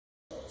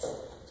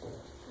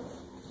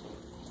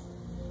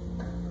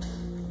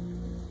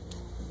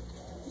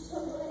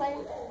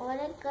what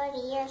a good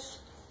ears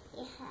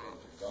you have.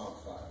 Gone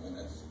 5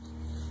 minutes.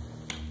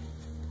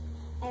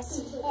 There's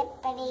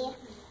hippity,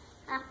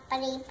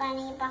 hoppity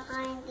bunny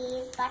behind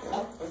these buckets.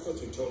 I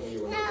thought you told me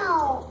you were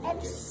No,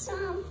 it's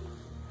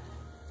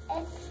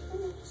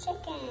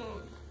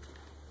chicken.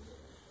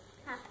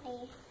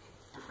 Hoppity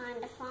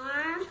behind the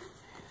farm.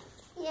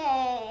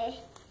 Yay.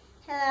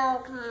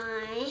 Hello,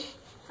 Kai.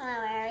 Hello,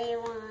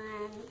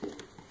 everyone.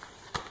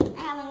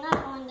 I have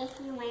another one that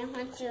you might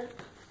want to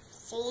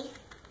see.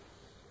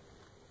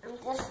 I'm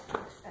just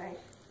sorry.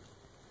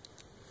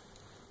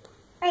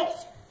 Right.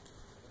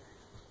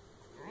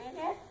 Right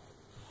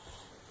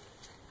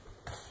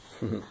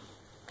there.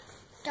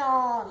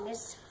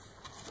 Dogs.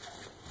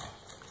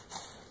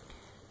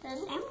 Does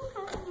anyone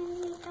have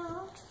any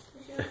dogs?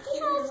 He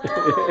has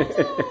dogs.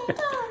 Dog.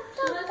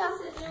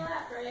 Sit in your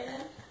lap,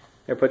 Braeden.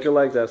 Here, put your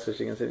legs out so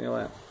she can sit in your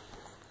lap.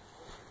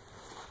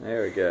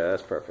 There we go.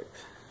 That's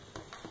perfect.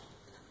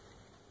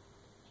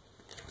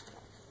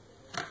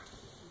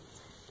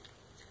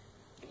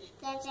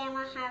 Does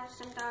Emma have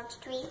some dogs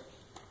to eat?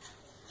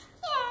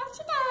 Yeah,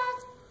 she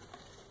does.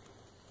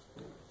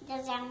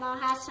 Does Emma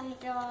have some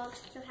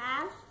dogs to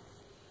have?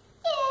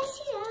 Yeah,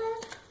 she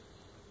does.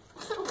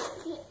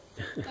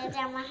 Does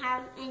Emma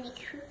have any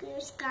cuckoo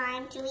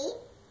slime to eat?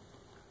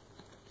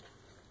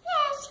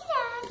 Yeah, she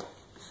does.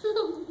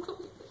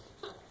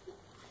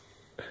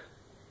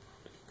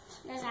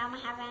 Does Emma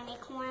have any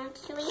corn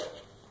to eat?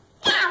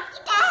 Yeah,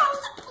 she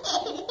does.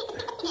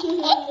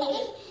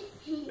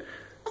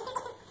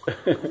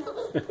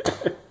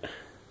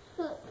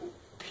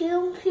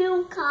 Pew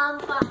pew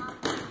combo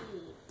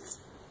beats.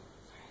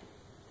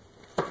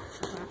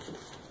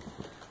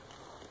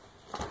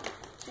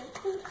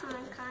 Pew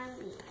con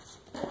beats.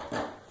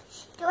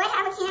 Do I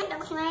have a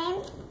candle flame?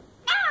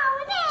 No,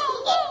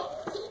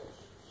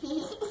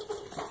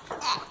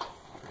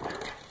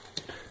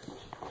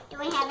 do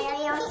we have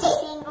Ariel's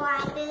single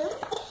eye boo?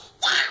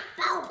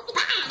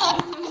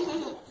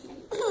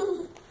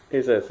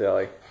 He's so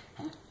silly.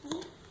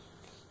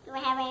 Do we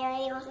have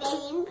Ariel's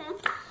single boo?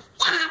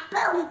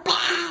 Boom,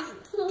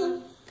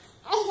 bang!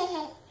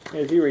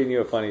 Is he reading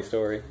you a funny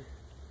story?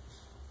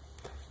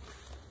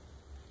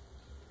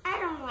 I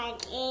don't like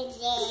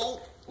AJ.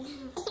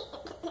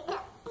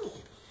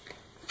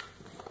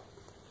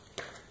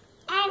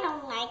 I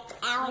don't like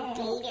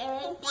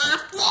alligators.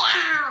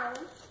 Ow!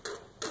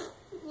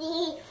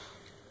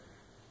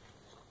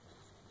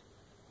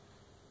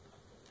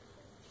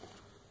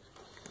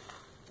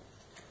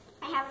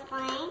 I have a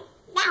plane.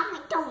 No, I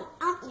don't.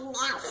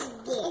 Now,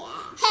 yeah.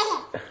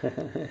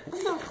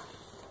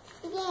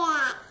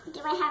 Yeah. Do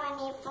I have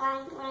any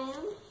flying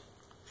balloons?